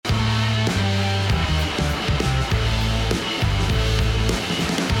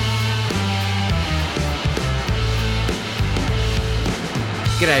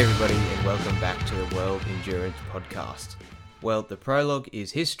G'day everybody and welcome back to the World Endurance Podcast. Well, the Prologue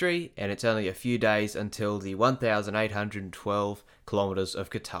is history and it's only a few days until the 1,812 kilometres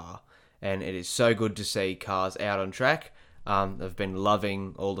of Qatar. And it is so good to see cars out on track. I've been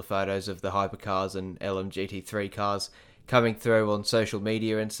loving all the photos of the hypercars and LMGT3 cars coming through on social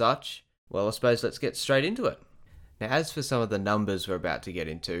media and such. Well, I suppose let's get straight into it. Now, as for some of the numbers we're about to get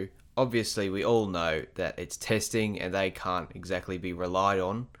into, obviously we all know that it's testing and they can't exactly be relied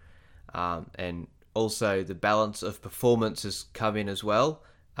on. And also the balance of performance has come in as well,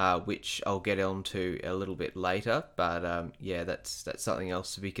 which I'll get onto a little bit later. But yeah, that's something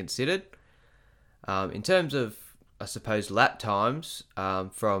else to be considered. In terms of, I suppose, lap times,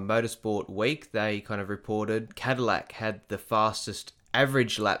 from Motorsport Week, they kind of reported Cadillac had the fastest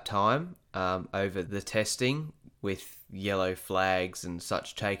average lap time over the testing, with yellow flags and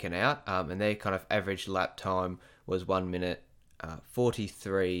such taken out, and their kind of average lap time was 1 minute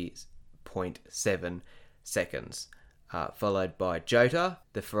 43.7 seconds, followed by Jota,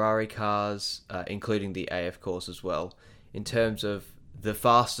 the Ferrari cars, including the AF course as well. In terms of the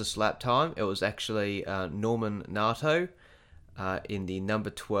fastest lap time, it was actually Norman Nato in the number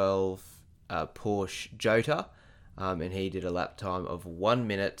 12 Porsche Jota, and he did a lap time of 1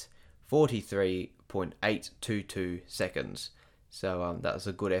 minute 43.822 seconds. So that was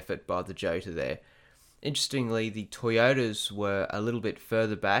a good effort by the Jota there. Interestingly, the Toyotas were a little bit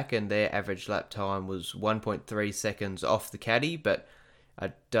further back and their average lap time was 1.3 seconds off the Caddy, but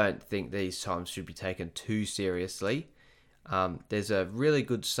I don't think these times should be taken too seriously. There's a really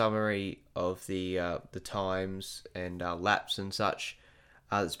good summary of the times and laps and such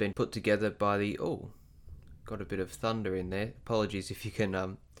that's been put together by the... Oh, got a bit of thunder in there. Apologies if you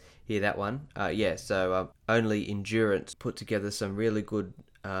can... hear that one. So Only Endurance put together some really good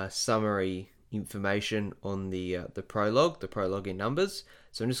summary information on the prologue in numbers.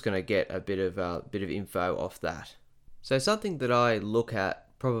 So I'm just going to get a bit of info off that. So something that I look at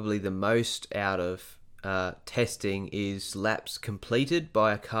probably the most out of testing is laps completed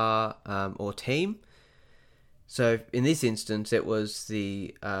by a car or team. So in this instance, it was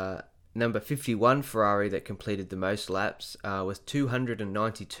the number 51 Ferrari that completed the most laps with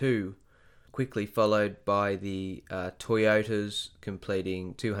 292, quickly followed by the Toyotas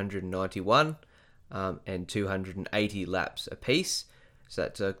completing 291 and 280 laps apiece. So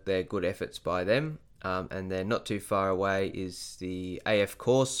that's they're good efforts by them. And then not too far away is the AF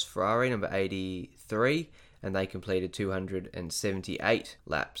Course Ferrari number 83, and they completed 278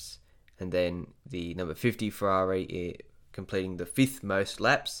 laps. And then the number 50 Ferrari completing the fifth most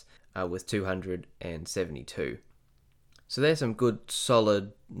laps with 272. So there's some good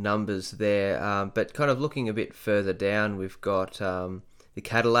solid numbers there, but kind of looking a bit further down, we've got the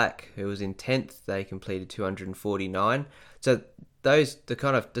Cadillac, who was in 10th. They completed 249. So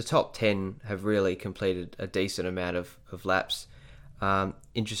the top 10 have really completed a decent amount of laps.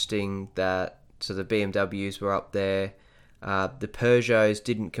 Interesting that the BMWs were up there. The Peugeots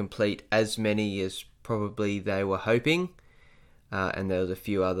didn't complete as many as probably they were hoping. And there was a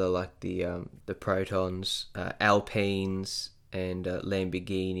few other like the Protons, Alpines, and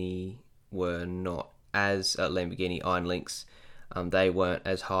Lamborghini were not as Lamborghini Einlinks. They weren't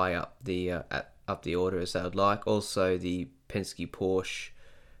as high up the order as they would like. Also, the Penske Porsche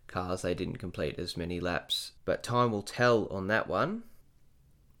cars, they didn't complete as many laps, but time will tell on that one.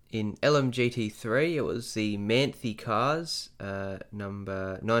 In LMGT3, it was the Manthe cars,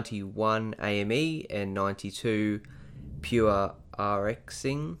 number 91 AME and 92 Pure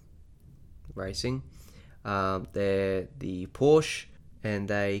Racing. They're the Porsche, and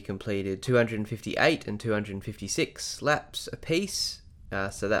they completed 258 and 256 laps apiece.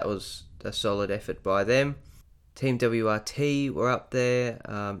 So that was a solid effort by them. Team WRT were up there,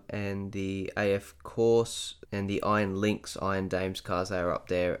 and the AF Course and the Iron Lynx, Iron Dames cars, they were up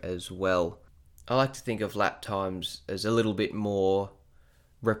there as well. I like to think of lap times as a little bit more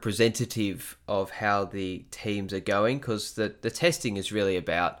representative of how the teams are going, because the testing is really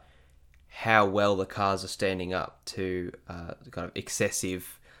about how well the cars are standing up to the kind of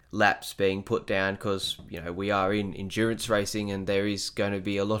excessive laps being put down, because we are in endurance racing and there is going to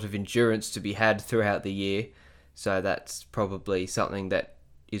be a lot of endurance to be had throughout the year. So that's probably something that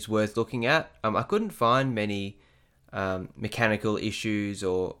is worth looking at. I couldn't find many mechanical issues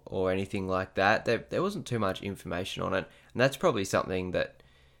or anything like that. There wasn't too much information on it, and that's probably something that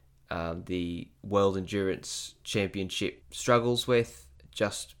the World Endurance Championship struggles with,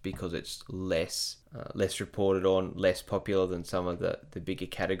 just because it's less reported on, less popular than some of the bigger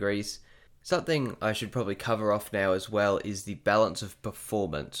categories. Something I should probably cover off now as well is the balance of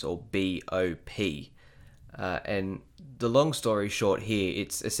performance, or BOP. And the long story short here,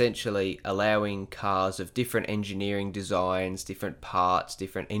 it's essentially allowing cars of different engineering designs, different parts,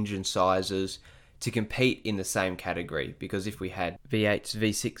 different engine sizes to compete in the same category. Because if we had V8s,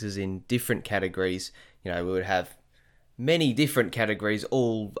 V6s in different categories, we would have many different categories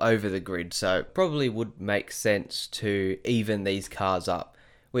all over the grid. So it probably would make sense to even these cars up,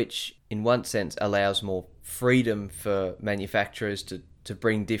 which in one sense allows more freedom for manufacturers to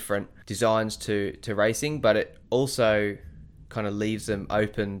bring different designs to racing, but it also kind of leaves them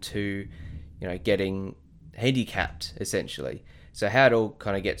open to, getting handicapped essentially. So how it all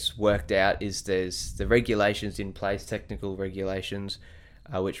kind of gets worked out is there's the regulations in place, technical regulations,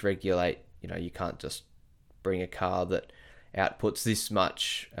 which regulate, you can't just bring a car that outputs this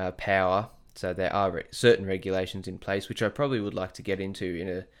much power. So there are certain regulations in place, which I probably would like to get into in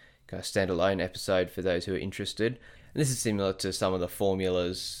a kind of standalone episode for those who are interested. And this is similar to some of the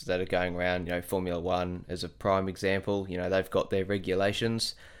formulas that are going around, Formula One as a prime example. They've got their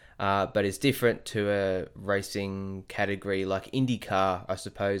regulations, but it's different to a racing category like IndyCar, I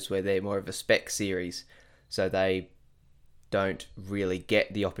suppose, where they're more of a spec series. So they don't really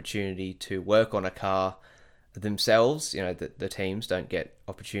get the opportunity to work on a car themselves. The teams don't get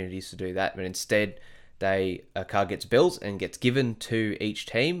opportunities to do that, but instead a car gets built and gets given to each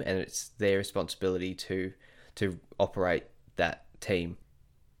team, and it's their responsibility to operate that team.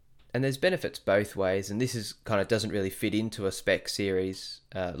 And there's benefits both ways, and this is kind of doesn't really fit into a spec series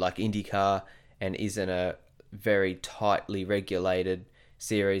like IndyCar, and isn't a very tightly regulated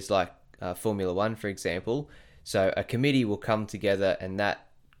series like Formula One, for example. So a committee will come together, and that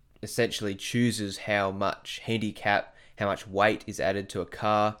essentially chooses how much handicap, how much weight is added to a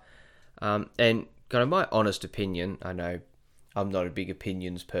car. And kind of my honest opinion, I know I'm not a big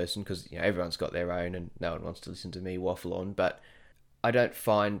opinions person because everyone's got their own and no one wants to listen to me waffle on, but I don't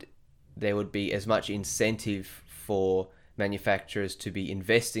find there would be as much incentive for manufacturers to be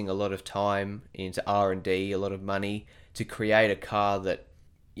investing a lot of time into R&D, a lot of money to create a car that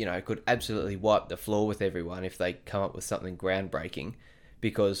could absolutely wipe the floor with everyone if they come up with something groundbreaking,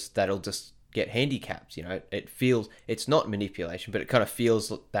 because that'll just get handicapped. It feels, it's not manipulation, but it kind of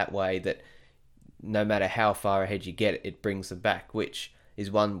feels that way, that no matter how far ahead you get, it brings them back, which is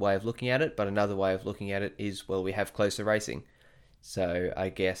one way of looking at it. But another way of looking at it is, well, we have closer racing. So I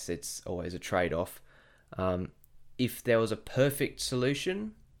guess it's always a trade-off. If there was a perfect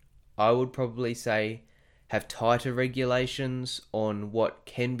solution, I would probably say have tighter regulations on what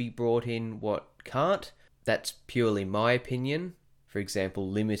can be brought in, what can't. That's purely my opinion. For example,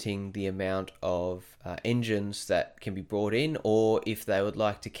 limiting the amount of engines that can be brought in, or if they would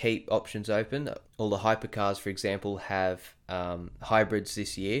like to keep options open. All the hypercars, for example, have hybrids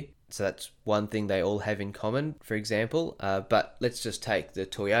this year. So that's one thing they all have in common, for example. But let's just take the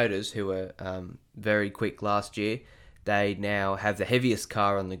Toyotas, who were very quick last year. They now have the heaviest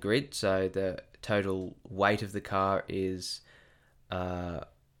car on the grid. So the total weight of the car is... here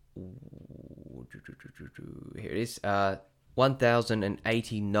it is.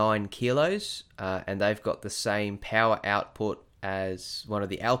 1,089 kilos, and they've got the same power output as one of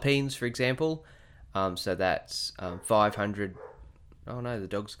the Alpines, for example. So that's 500... Oh no, the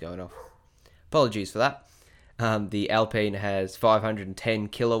dog's going off. Apologies for that. The Alpine has 510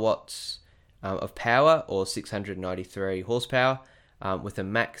 kilowatts of power, or 693 horsepower, with a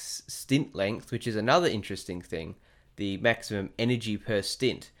max stint length, which is another interesting thing. The maximum energy per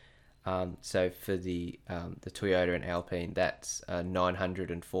stint. So for the Toyota and Alpine, that's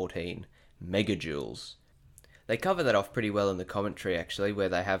 914 megajoules. They cover that off pretty well in the commentary, actually, where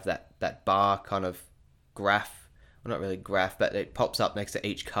they have that bar kind of graph. Well, not really graph, but it pops up next to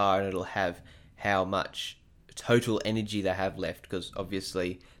each car, and it'll have how much total energy they have left, because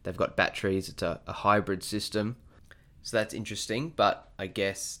obviously they've got batteries. It's a hybrid system. So that's interesting, but I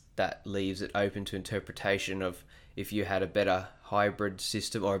guess that leaves it open to interpretation of if you had a better hybrid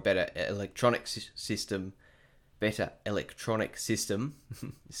system or a better electronic system,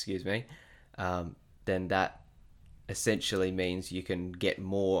 excuse me, then that essentially means you can get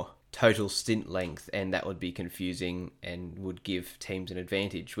more total stint length, and that would be confusing and would give teams an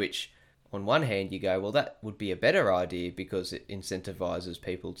advantage, which on one hand you go, well, that would be a better idea because it incentivizes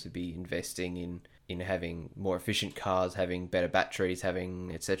people to be investing in having more efficient cars, having better batteries,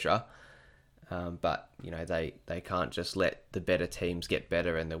 having etc. But they can't just let the better teams get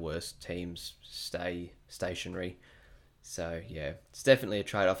better and the worst teams stay stationary. So yeah, it's definitely a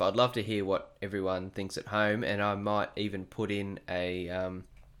trade-off. I'd love to hear what everyone thinks at home, and I might even put in a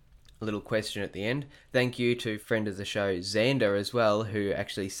little question at the end. Thank you to friend of the show Xander as well, who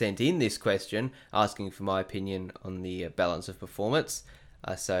actually sent in this question asking for my opinion on the balance of performance.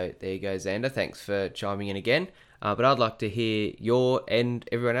 So there you go, Xander. Thanks for chiming in again. But I'd like to hear your and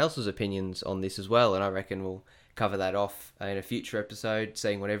everyone else's opinions on this as well, and I reckon we'll cover that off in a future episode,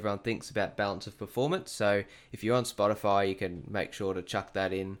 seeing what everyone thinks about balance of performance. So if you're on Spotify, you can make sure to chuck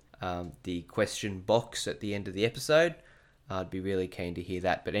that in the question box at the end of the episode. I'd be really keen to hear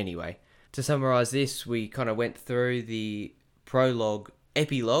that. But anyway, to summarise this, we kind of went through the Prologue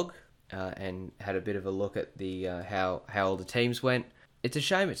Epilogue and had a bit of a look at the how all the teams went. It's a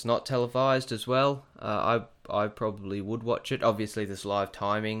shame it's not televised as well. I probably would watch it. Obviously, there's live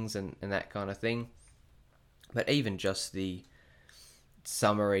timings and that kind of thing. But even just the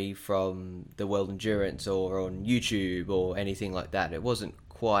summary from the World Endurance or on YouTube or anything like that, it wasn't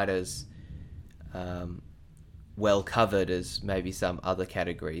quite as well covered as maybe some other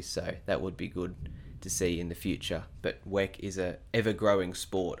categories. So that would be good to see in the future. But WEC is a ever-growing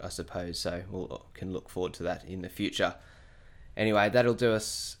sport, I suppose. So we can look forward to that in the future. Anyway, that'll do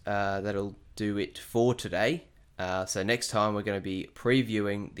it for today. So next time we're going to be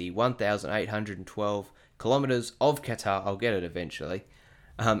previewing the 1,812 kilometres of Qatar. I'll get it eventually.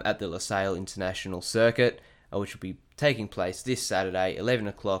 At the Lusail International Circuit, which will be taking place this Saturday, 11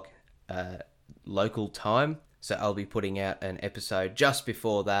 o'clock local time. So I'll be putting out an episode just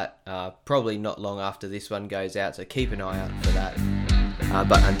before that, probably not long after this one goes out. So keep an eye out for that.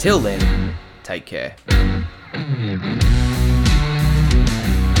 But until then, take care.